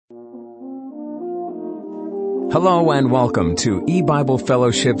Hello and welcome to E-Bible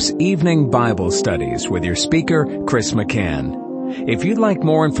Fellowship's Evening Bible Studies with your speaker, Chris McCann. If you'd like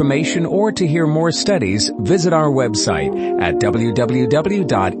more information or to hear more studies, visit our website at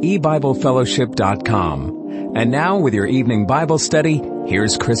www.ebiblefellowship.com. And now with your evening Bible study,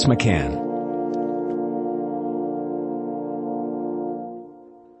 here's Chris McCann.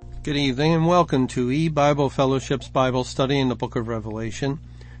 Good evening and welcome to E-Bible Fellowship's Bible study in the book of Revelation.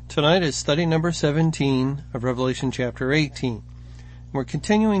 Tonight is study number 17 of Revelation chapter 18. We're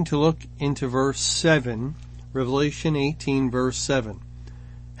continuing to look into verse 7, Revelation 18 verse 7.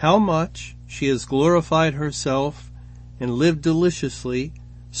 How much she has glorified herself and lived deliciously,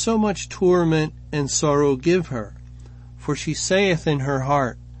 so much torment and sorrow give her. For she saith in her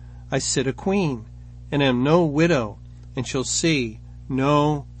heart, I sit a queen, and am no widow, and shall see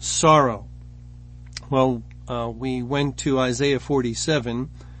no sorrow. Well, we went to Isaiah 47,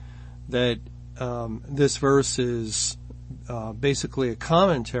 that this verse is basically a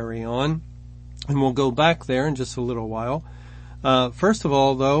commentary on, and we'll go back there in just a little while. First of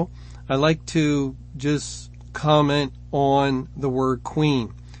all, though, I'd like to just comment on the word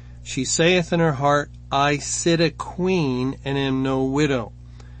queen. She saith in her heart, I sit a queen and am no widow,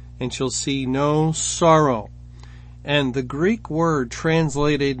 and shall see no sorrow. And the Greek word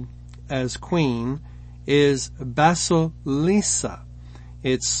translated as queen is basilisa.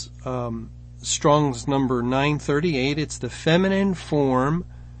 It's Strong's number 938. It's the feminine form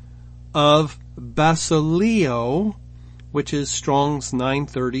of basilio, which is Strong's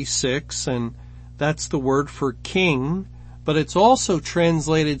 936, and that's the word for king, but it's also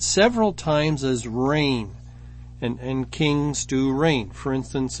translated several times as reign, and kings do reign. For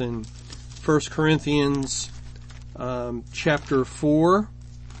instance, in 1 Corinthians chapter 4,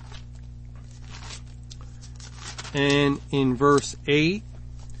 and in verse 8,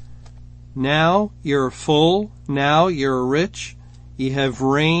 now you're full, now you're rich, ye have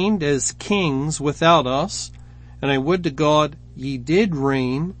reigned as kings without us, and I would to God ye did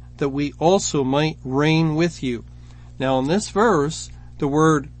reign, that we also might reign with you. Now in this verse, the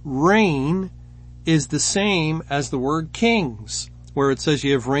word reign is the same as the word kings, where it says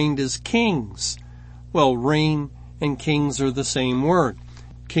ye have reigned as kings. Well, reign and kings are the same word.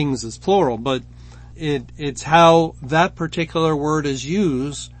 Kings is plural, but it's how that particular word is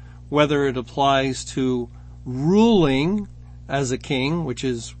used, whether it applies to ruling as a king, which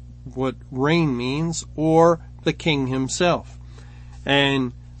is what reign means, or the king himself.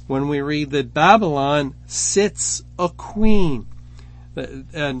 And when we read that Babylon sits a queen,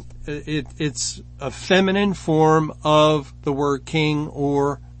 and it's a feminine form of the word king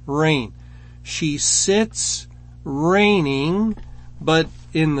or reign. She sits reigning, but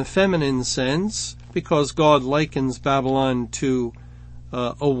in the feminine sense, because God likens Babylon to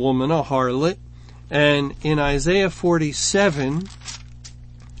a woman, a harlot. And in Isaiah 47,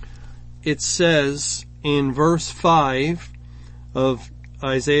 it says in verse 5 of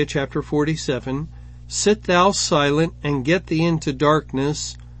Isaiah chapter 47, sit thou silent and get thee into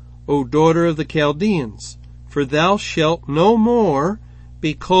darkness, O daughter of the Chaldeans, for thou shalt no more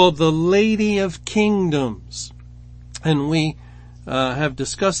be called the Lady of Kingdoms. And we have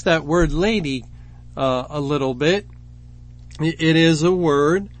discussed that word lady a little bit. It is a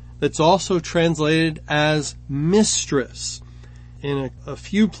word that's also translated as mistress in a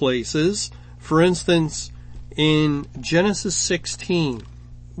few places. For instance, in Genesis 16,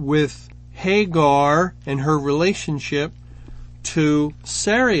 with Hagar and her relationship to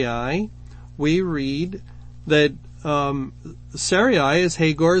Sarai, we read that Sarai is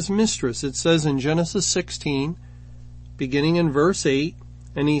Hagar's mistress. It says in Genesis 16, beginning in verse 8,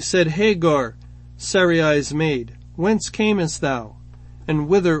 and he said, Hagar, Sarai's maid, whence camest thou? And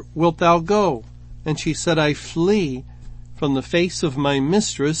whither wilt thou go? And she said, I flee from the face of my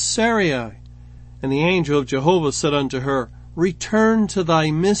mistress Sarai. And the angel of Jehovah said unto her, return to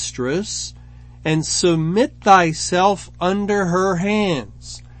thy mistress, and submit thyself under her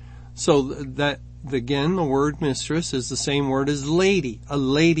hands. So that, again, the word mistress is the same word as lady, a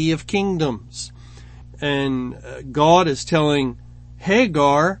lady of kingdoms. And God is telling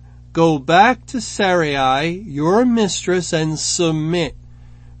Hagar, go back to Sarai, your mistress, and submit,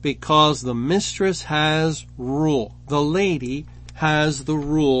 because the mistress has rule. The lady has the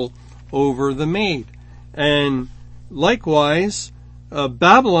rule over the maid. And likewise,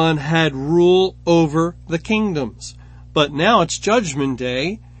 Babylon had rule over the kingdoms. But now it's Judgment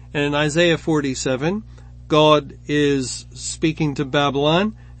Day, and in Isaiah 47, God is speaking to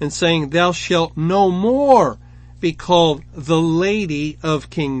Babylon and saying, thou shalt no more be called the Lady of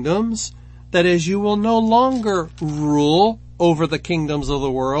Kingdoms. That is, you will no longer rule over the kingdoms of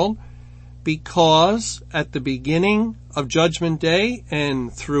the world, because at the beginning of Judgment Day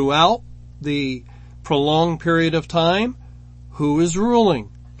and throughout the prolonged period of time, who is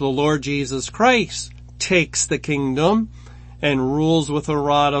ruling? The Lord Jesus Christ takes the kingdom and rules with a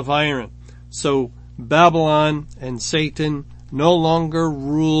rod of iron. So Babylon and Satan no longer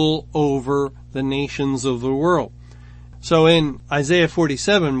rule over the nations of the world. So in Isaiah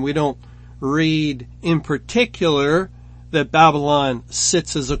 47, we don't read in particular that Babylon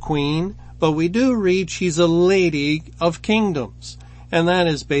sits as a queen, but we do read she's a lady of kingdoms. And that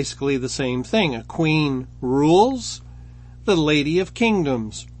is basically the same thing. A queen rules, the lady of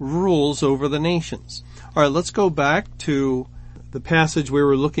kingdoms rules over the nations. All right, let's go back to the passage we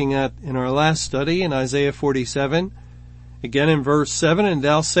were looking at in our last study in Isaiah 47. Again in verse 7, and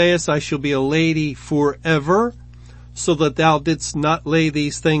thou sayest, I shall be a lady forever, so that thou didst not lay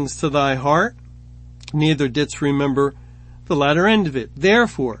these things to thy heart, neither didst remember the latter end of it.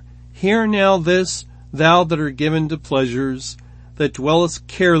 Therefore, hear now this, thou that art given to pleasures, that dwellest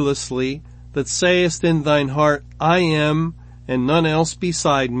carelessly, that sayest in thine heart, I am, and none else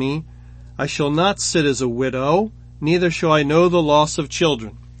beside me. I shall not sit as a widow, neither shall I know the loss of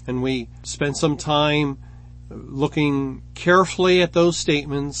children. And we spent some time looking carefully at those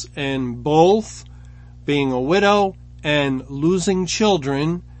statements, and both being a widow and losing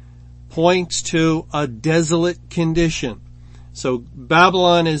children points to a desolate condition. So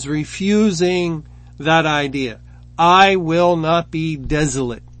Babylon is refusing that idea. I will not be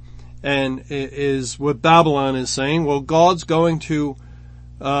desolate. And it is what Babylon is saying. Well, God's going to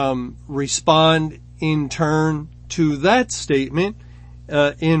respond in turn to that statement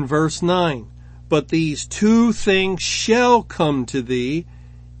in verse 9. But these two things shall come to thee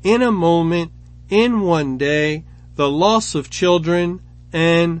in a moment, in one day, the loss of children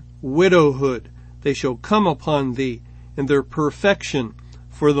and widowhood. They shall come upon thee in their perfection,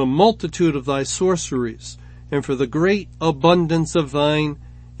 for the multitude of thy sorceries, and for the great abundance of thine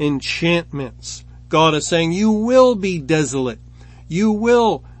enchantments. God is saying, you will be desolate. You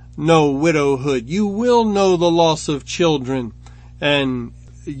will know widowhood. You will know the loss of children. And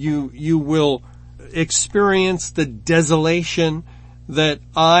you will experience the desolation that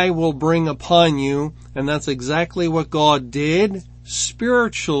I will bring upon you. And that's exactly what God did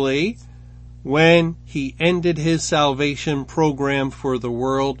spiritually when he ended his salvation program for the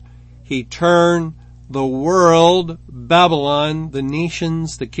world. He turned the world, Babylon, the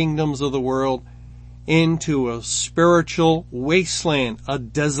nations, the kingdoms of the world, into a spiritual wasteland, a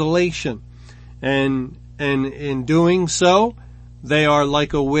desolation. And in doing so, they are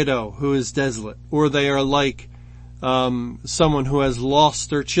like a widow who is desolate, or they are like someone who has lost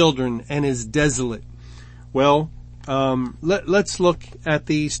their children and is desolate. Well, let's look at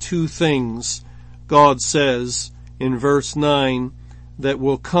these two things God says in verse 9 that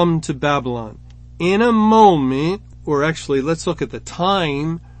will come to Babylon. In a moment, or actually let's look at the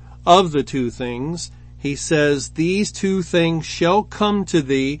time of the two things. He says, these two things shall come to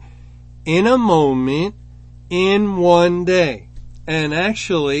thee in a moment, in one day. And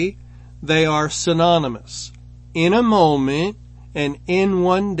actually, they are synonymous. In a moment and in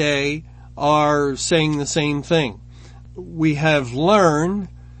one day are saying the same thing. We have learned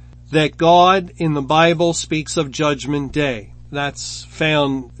that God in the Bible speaks of Judgment Day. That's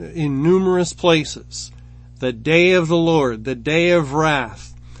found in numerous places. The day of the Lord, the day of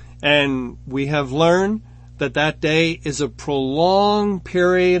wrath. And we have learned that that day is a prolonged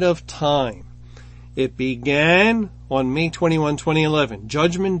period of time. It began on May 21, 2011.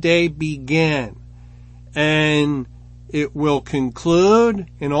 Judgment Day began. And it will conclude,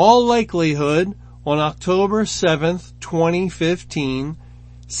 in all likelihood, on October 7th, 2015,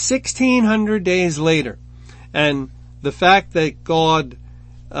 1600 days later. And the fact that God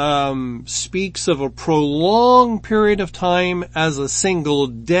speaks of a prolonged period of time as a single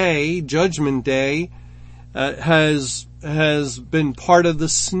day, Judgment Day, has been part of the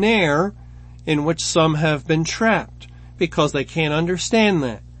snare in which some have been trapped because they can't understand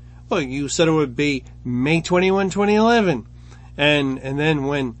that. Well, you said it would be May 21, 2011. And then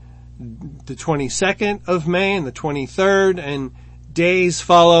when the 22nd of May and the 23rd and days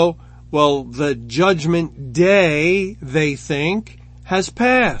follow, well, the Judgment Day, they think, has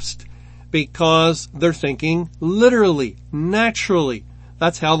passed because they're thinking literally, naturally.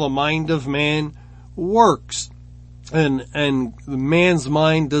 That's how the mind of man works. And man's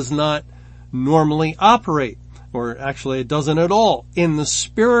mind does not normally operate, or actually it doesn't at all, in the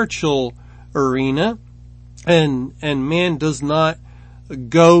spiritual arena, and man does not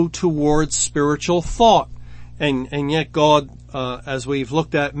go towards spiritual thought. And yet God, as we've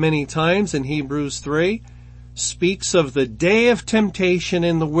looked at many times in Hebrews 3, speaks of the day of temptation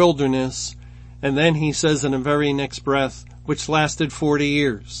in the wilderness And then he says in the very next breath, which lasted 40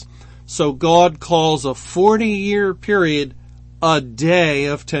 years. So God calls a 40-year period a day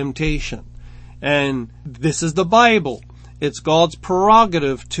of temptation. And this is the Bible. It's God's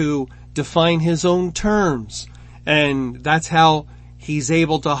prerogative to define his own terms. And that's how he's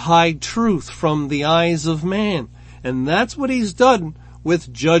able to hide truth from the eyes of man. And that's what he's done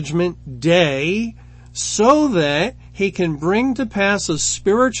with Judgment Day, so that he can bring to pass a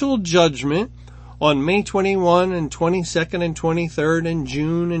spiritual judgment on May 21 and 22nd and 23rd and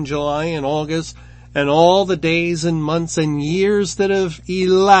June and July and August and all the days and months and years that have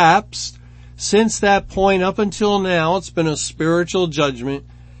elapsed since that point up until now. It's been a spiritual judgment,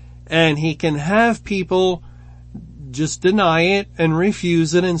 and he can have people just deny it and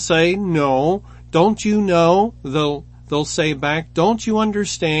refuse it and say, no, don't you know? They'll say back, don't you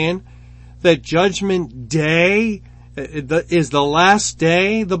understand that Judgment Day is the last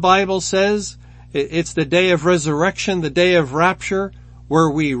day, the Bible says? It's the day of resurrection, the day of rapture. Were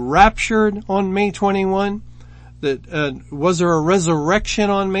we raptured on May 21? Was there a resurrection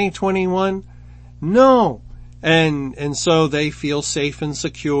on May 21? No. And so they feel safe and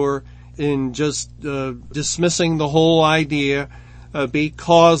secure in just dismissing the whole idea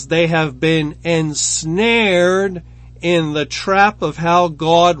because they have been ensnared in the trap of how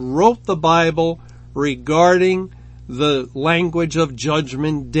God wrote the Bible regarding the language of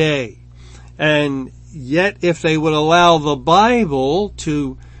Judgment Day. And yet, if they would allow the Bible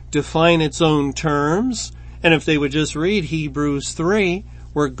to define its own terms, and if they would just read Hebrews 3,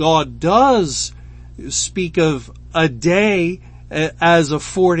 where God does speak of a day as a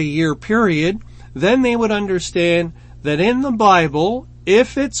 40-year period, then they would understand that in the Bible,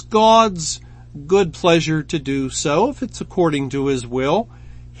 if it's God's good pleasure to do so, if it's according to his will,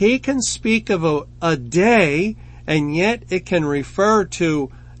 he can speak of a day, and yet it can refer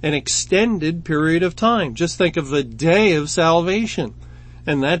to an extended period of time. Just think of the day of salvation.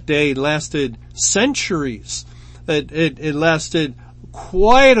 And that day lasted centuries. It lasted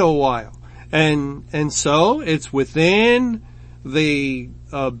quite a while. And so it's within the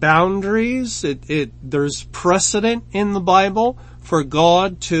boundaries. There's precedent in the Bible for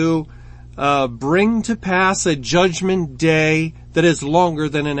God to bring to pass a judgment day that is longer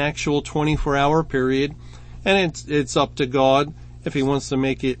than an actual 24-hour period. And it's up to God if he wants to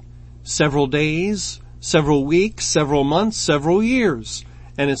make it several days, several weeks, several months, several years.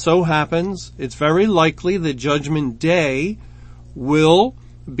 And it so happens, it's very likely that Judgment Day will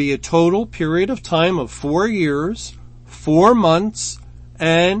be a total period of time of 4 years, 4 months,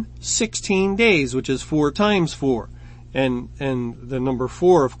 and 16 days, which is 4 times 4. And the number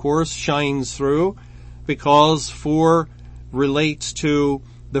 4, of course, shines through because 4 relates to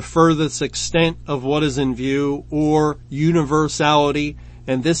the furthest extent of what is in view, or universality,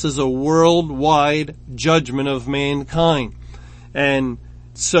 and this is a worldwide judgment of mankind. And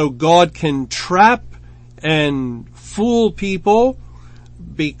so God can trap and fool people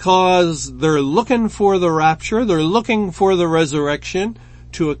because they're looking for the rapture, they're looking for the resurrection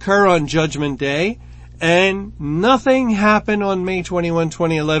to occur on Judgment Day, and nothing happened on May 21,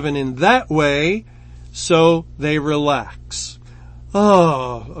 2011 in that way, so they relax.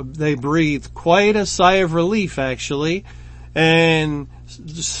 Oh, they breathe quite a sigh of relief, actually, and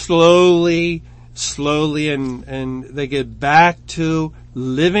slowly, and they get back to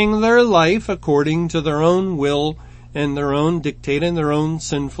living their life according to their own will and their own dictate and their own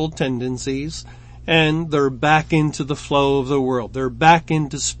sinful tendencies, and they're back into the flow of the world. They're back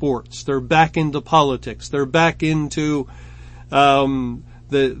into sports. They're back into politics. They're back into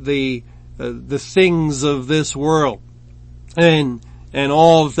the things of this world. And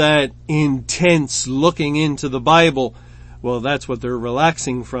all of that intense looking into the Bible, well, that's what they're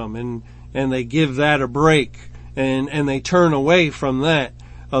relaxing from, and they give that a break, and they turn away from that.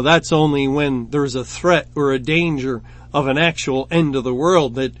 That's only when there's a threat or a danger of an actual end of the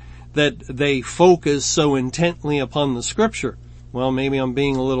world that they focus so intently upon the Scripture. Well, maybe I'm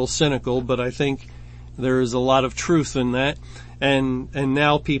being a little cynical, but I think there is a lot of truth in that. And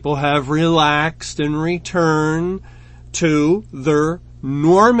now people have relaxed and returned to their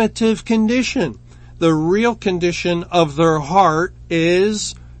normative condition. The real condition of their heart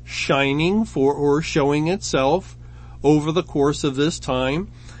is shining for or showing itself over the course of this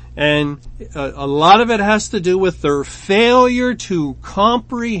time. And a lot of it has to do with their failure to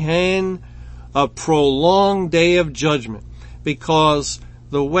comprehend a prolonged day of judgment. Because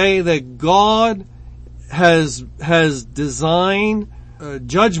the way that God has designed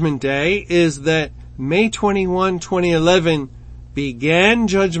Judgment Day is that May 21, 2011 began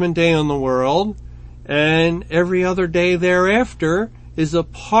Judgment Day on the world, and every other day thereafter is a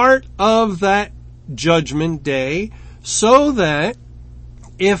part of that judgment day, so that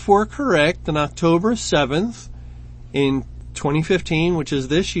if we're correct, on October 7th in 2015, which is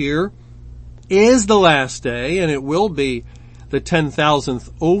this year, is the last day, and it will be the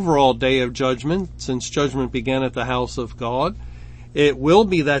 10,000th overall day of judgment, since judgment began at the house of God. It will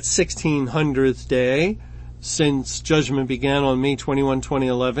be that 1600th day, since judgment began on May 21,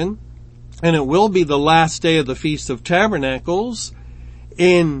 2011. And it will be the last day of the Feast of Tabernacles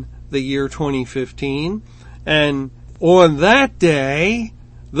in the year 2015. And on that day,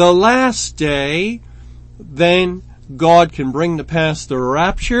 the last day, then God can bring to pass the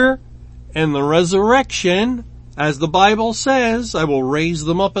rapture and the resurrection. As the Bible says, I will raise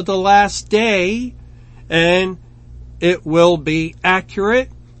them up at the last day, and it will be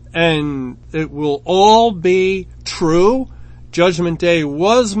accurate, and it will all be true. Judgment Day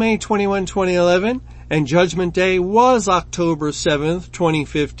was May 21, 2011, and Judgment Day was October 7th,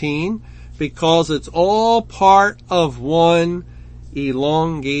 2015, because it's all part of one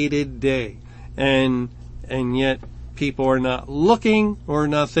elongated day. And yet people are not looking or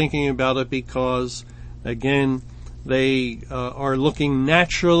not thinking about it because, again, they are looking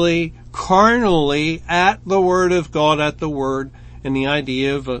naturally, carnally at the Word of God, at the Word, and the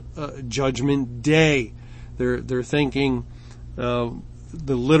idea of a judgment day. They're thinking the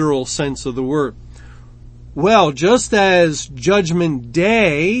literal sense of the word. Well, just as judgment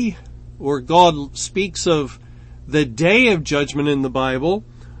day, or God speaks of the day of judgment in the Bible,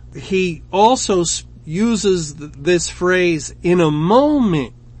 he also uses this phrase, in a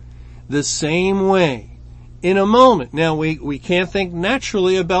moment, the same way. In a moment. Now, we can't think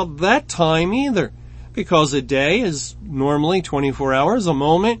naturally about that time either, because a day is normally 24 hours. A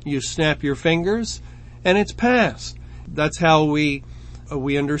moment, you snap your fingers, and it's past. That's how we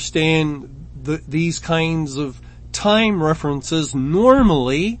understand these kinds of time references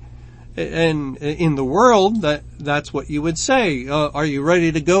normally, and in the world, that's what you would say. Are you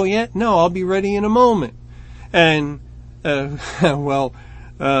ready to go yet? No, I'll be ready in a moment. And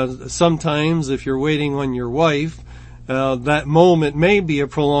sometimes if you're waiting on your wife, that moment may be a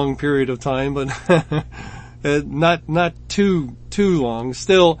prolonged period of time, but not too long.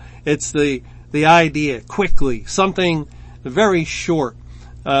 Still, it's the idea, quickly, something very short.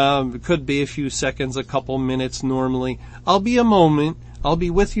 It could be a few seconds, a couple minutes normally. I'll be a moment. I'll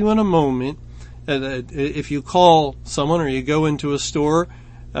be with you in a moment. If you call someone or you go into a store,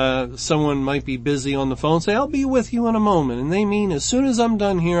 someone might be busy on the phone, say, I'll be with you in a moment. And they mean, as soon as I'm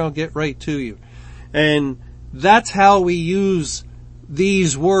done here, I'll get right to you. And that's how we use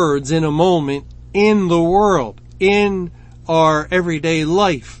these words, in a moment, in the world, in our everyday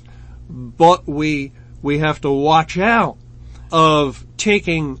life. But we have to watch out of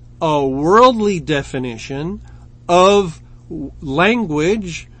taking a worldly definition of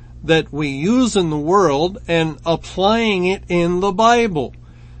language that we use in the world and applying it in the Bible.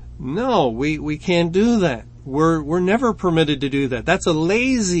 No, we can't do that. We're never permitted to do that. That's a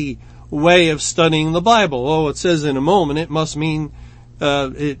lazy way of studying the Bible. Oh, it says in a moment, it must mean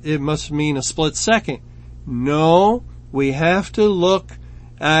it must mean a split second. No, we have to look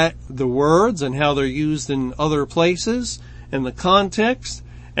at the words and how they're used in other places and the context.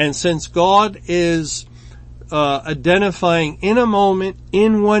 And since God is identifying in a moment,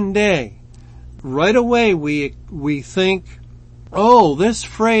 in one day, right away we think, oh, this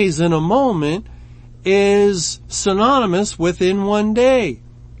phrase in a moment is synonymous with in one day,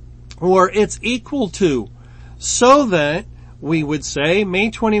 or it's equal to, so that we would say May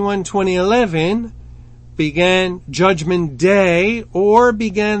 21, 2011 began Judgment Day, or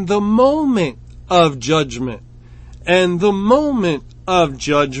began the moment of judgment. And the moment of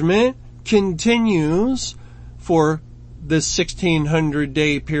judgment continues for this 1600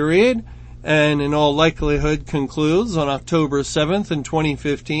 day period, and in all likelihood concludes on October 7th in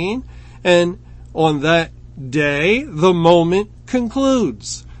 2015. And on that day, the moment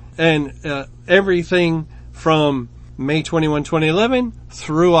concludes. And everything from May 21, 2011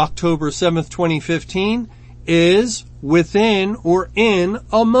 through October 7th, 2015 is within or in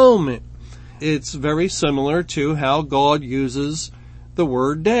a moment. It's very similar to how God uses the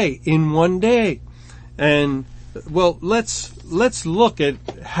word day, in one day. And, well, let's look at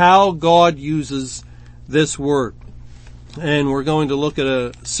how God uses this word. And we're going to look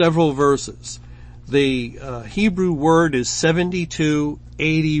at several verses. The Hebrew word is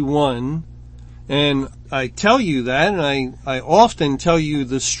 7281. And I tell you that, and I often tell you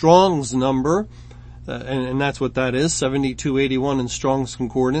the Strong's number, and that's what that is, 7281 in Strong's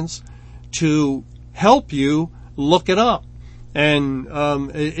Concordance, to help you look it up. And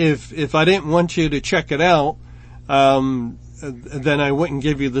if I didn't want you to check it out, then I wouldn't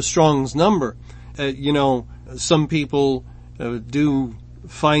give you the Strong's number. Some people do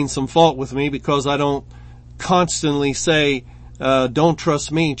find some fault with me because I don't constantly say, don't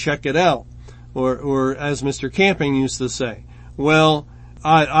trust me, check it out. Or as Mr. Camping used to say. Well,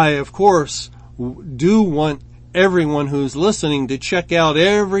 I of course do want everyone who's listening to check out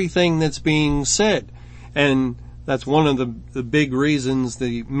everything that's being said. And that's one of the big reasons,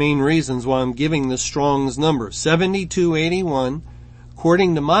 the main reasons why I'm giving the Strong's number. 7281,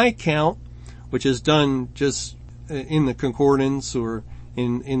 according to my count, which is done just in the concordance or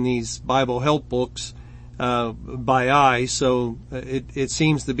in these Bible help books, by eye. So it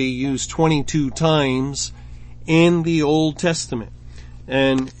seems to be used 22 times in the Old Testament.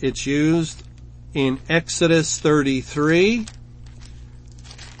 And it's used in Exodus 33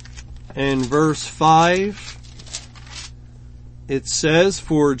 and verse 5. It says,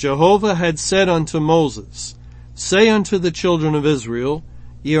 "For Jehovah had said unto Moses, say unto the children of Israel,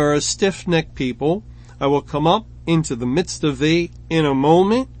 ye are a stiff-necked people. I will come up into the midst of thee in a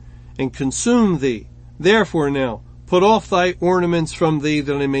moment and consume thee. Therefore now, put off thy ornaments from thee,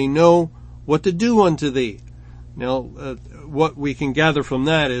 that I may know what to do unto thee." Now, what we can gather from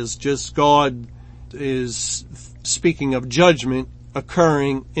that is just God is speaking of judgment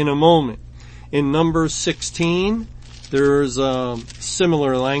occurring in a moment. In Numbers 16, there's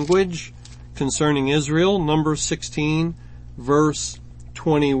similar language concerning Israel. Numbers 16, verse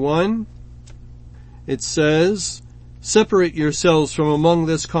 21. It says, "Separate yourselves from among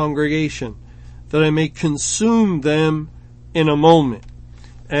this congregation, that I may consume them in a moment."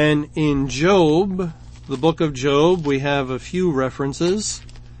 And in Job, the book of Job, we have a few references.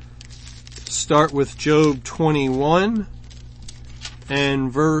 Start with Job 21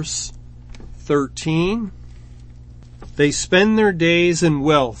 and verse 13. "They spend their days in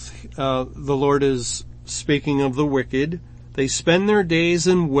wealth." The Lord is speaking of the wicked. "They spend their days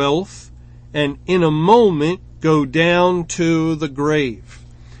in wealth, and in a moment go down to the grave."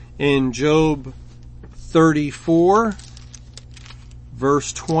 In Job 34,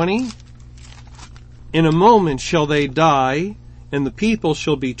 verse 20, "In a moment shall they die, and the people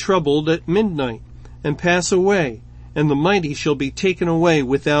shall be troubled at midnight, and pass away, and the mighty shall be taken away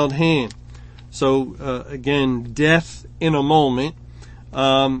without hand." So, again, death in a moment.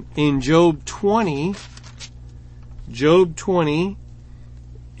 In Job 20,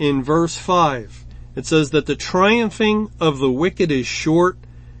 in verse 5, it says that the triumphing of the wicked is short,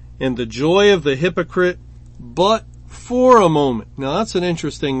 and the joy of the hypocrite but for a moment. Now that's an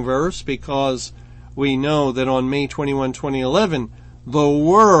interesting verse, because we know that on May 21, 2011, the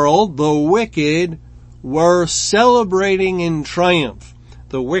world, the wicked, were celebrating in triumph.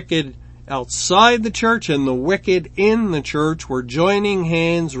 The wicked outside the church and the wicked in the church were joining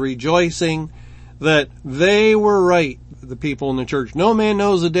hands, rejoicing that they were right. The people in the church, no man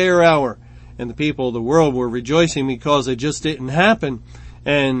knows a day or hour. And the people of the world were rejoicing because it just didn't happen,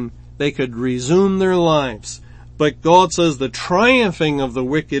 and they could resume their lives. But God says the triumphing of the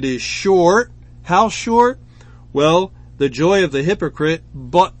wicked is short. How short? Well, the joy of the hypocrite,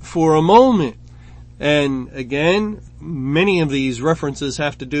 but for a moment. And again, many of these references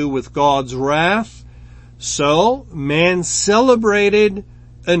have to do with God's wrath. So, man celebrated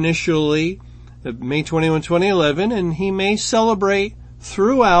initially May 21, 2011, and he may celebrate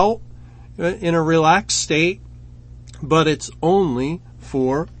throughout in a relaxed state, but it's only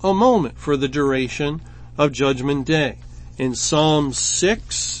for a moment, for the duration of Judgment Day. In Psalm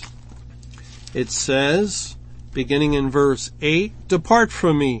 6, it says, beginning in verse 8, "Depart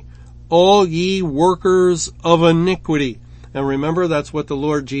from me, all ye workers of iniquity." And remember, that's what the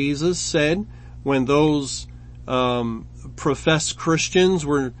Lord Jesus said when those professed Christians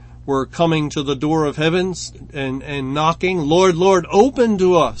were coming to the door of heaven and knocking, "Lord, Lord, open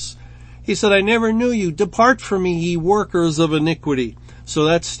to us." He said, "I never knew you. Depart from me, ye workers of iniquity." So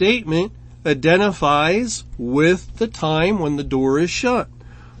that statement identifies with the time when the door is shut.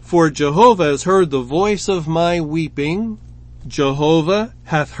 "For Jehovah has heard the voice of my weeping. Jehovah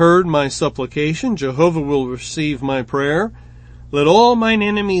hath heard my supplication. Jehovah will receive my prayer. Let all mine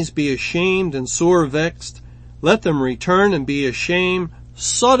enemies be ashamed and sore vexed. Let them return and be ashamed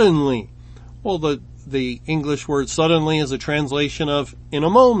suddenly." Well, the English word suddenly is a translation of in a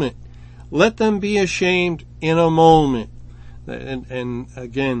moment. Let them be ashamed in a moment. And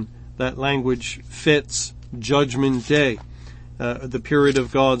again, that language fits Judgment Day, the period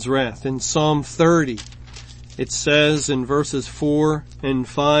of God's wrath. In Psalm 30, it says in verses 4 and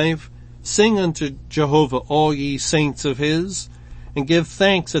 5, "Sing unto Jehovah all ye saints of his, and give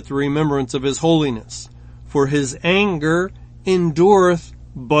thanks at the remembrance of his holiness. For his anger endureth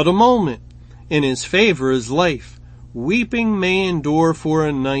but a moment. In his favor is life. Weeping may endure for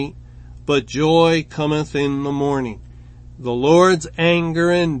a night, but joy cometh in the morning. The Lord's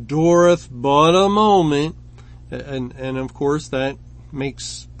anger endureth but a moment. And of course that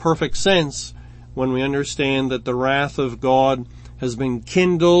makes perfect sense when we understand that the wrath of God has been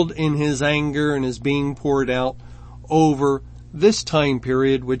kindled in his anger and is being poured out over this time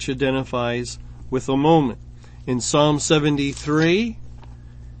period, which identifies with a moment. In Psalm 73,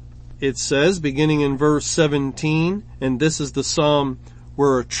 it says, beginning in verse 17, and this is the psalm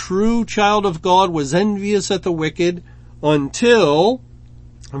where a true child of God was envious at the wicked until,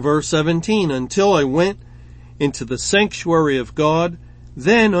 verse 17, until I went into the sanctuary of God,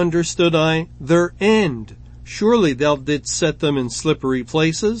 then understood I their end. Surely thou didst set them in slippery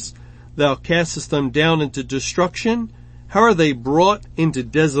places. Thou castest them down into destruction. How are they brought into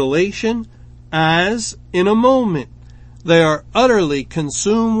desolation? As in a moment. They are utterly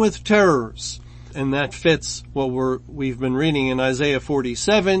consumed with terrors. And that fits what we've been reading in Isaiah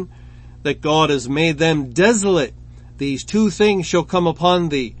 47, that God has made them desolate. These two things shall come upon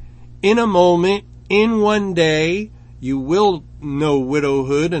thee. In a moment, in one day, you will know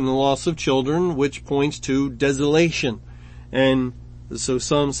widowhood and the loss of children, which points to desolation. And so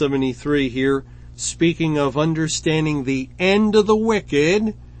Psalm 73 here, speaking of understanding the end of the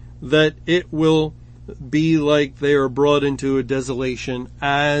wicked, that it will be like they are brought into a desolation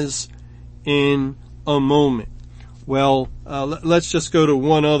as in a moment. Well, let's just go to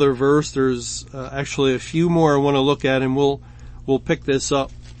one other verse. There's actually a few more I want to look at, and we'll pick this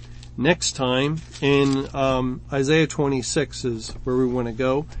up next time. In Isaiah 26 is where we want to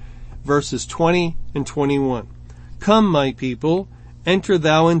go, verses 20 and 21. Come, my people, enter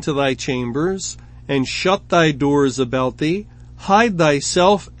thou into thy chambers, and shut thy doors about thee. Hide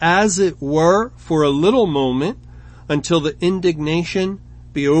thyself as it were for a little moment, until the indignation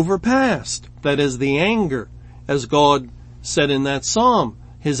be overpast. That is the anger, as God said in that psalm.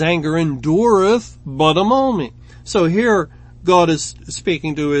 His anger endureth but a moment. So here God is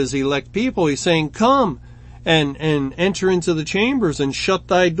speaking to his elect people. He's saying, come and enter into the chambers and shut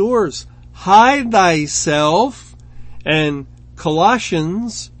thy doors. Hide thyself. And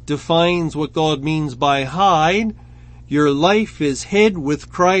Colossians defines what God means by hide. Your life is hid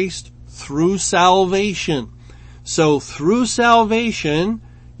with Christ through salvation. So through salvation,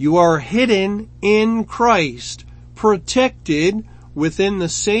 you are hidden in Christ, protected within the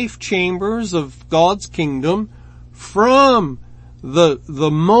safe chambers of God's kingdom from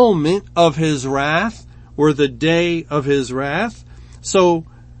the moment of his wrath, or the day of his wrath. So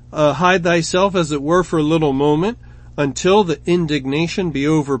hide thyself as it were for a little moment, until the indignation be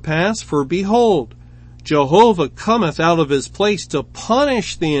overpast. For behold, Jehovah cometh out of his place to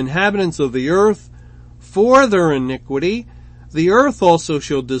punish the inhabitants of the earth for their iniquity. The earth also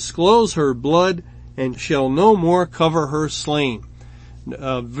shall disclose her blood, and shall no more cover her slain.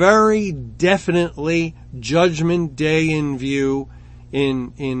 Very definitely judgment day in view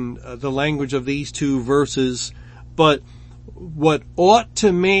in the language of these two verses. But what ought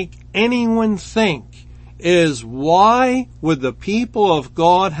to make anyone think is, why would the people of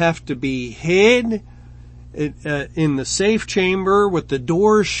God have to be hid in the safe chamber with the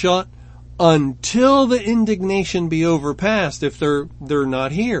doors shut until the indignation be overpast, if they're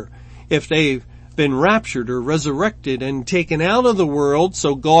not here? If they've been raptured or resurrected and taken out of the world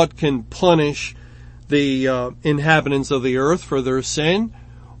so God can punish the inhabitants of the earth for their sin,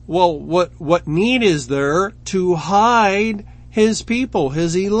 well, what need is there to hide his people,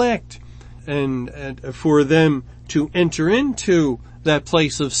 his elect, and for them to enter into that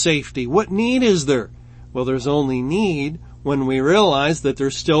place of safety? What need is there? Well, there's only need when we realize that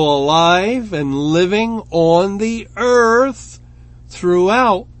they're still alive and living on the earth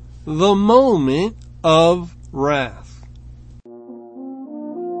throughout the moment of wrath.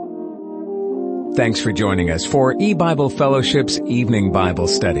 Thanks for joining us for E-Bible Fellowship's Evening Bible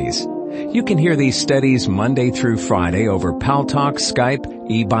Studies. You can hear these studies Monday through Friday over Paltalk, Skype,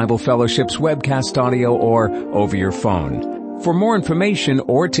 E-Bible Fellowship's webcast audio, or over your phone. For more information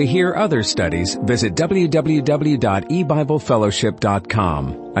or to hear other studies, visit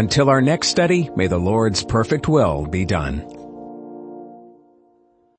www.ebiblefellowship.com. Until our next study, may the Lord's perfect will be done.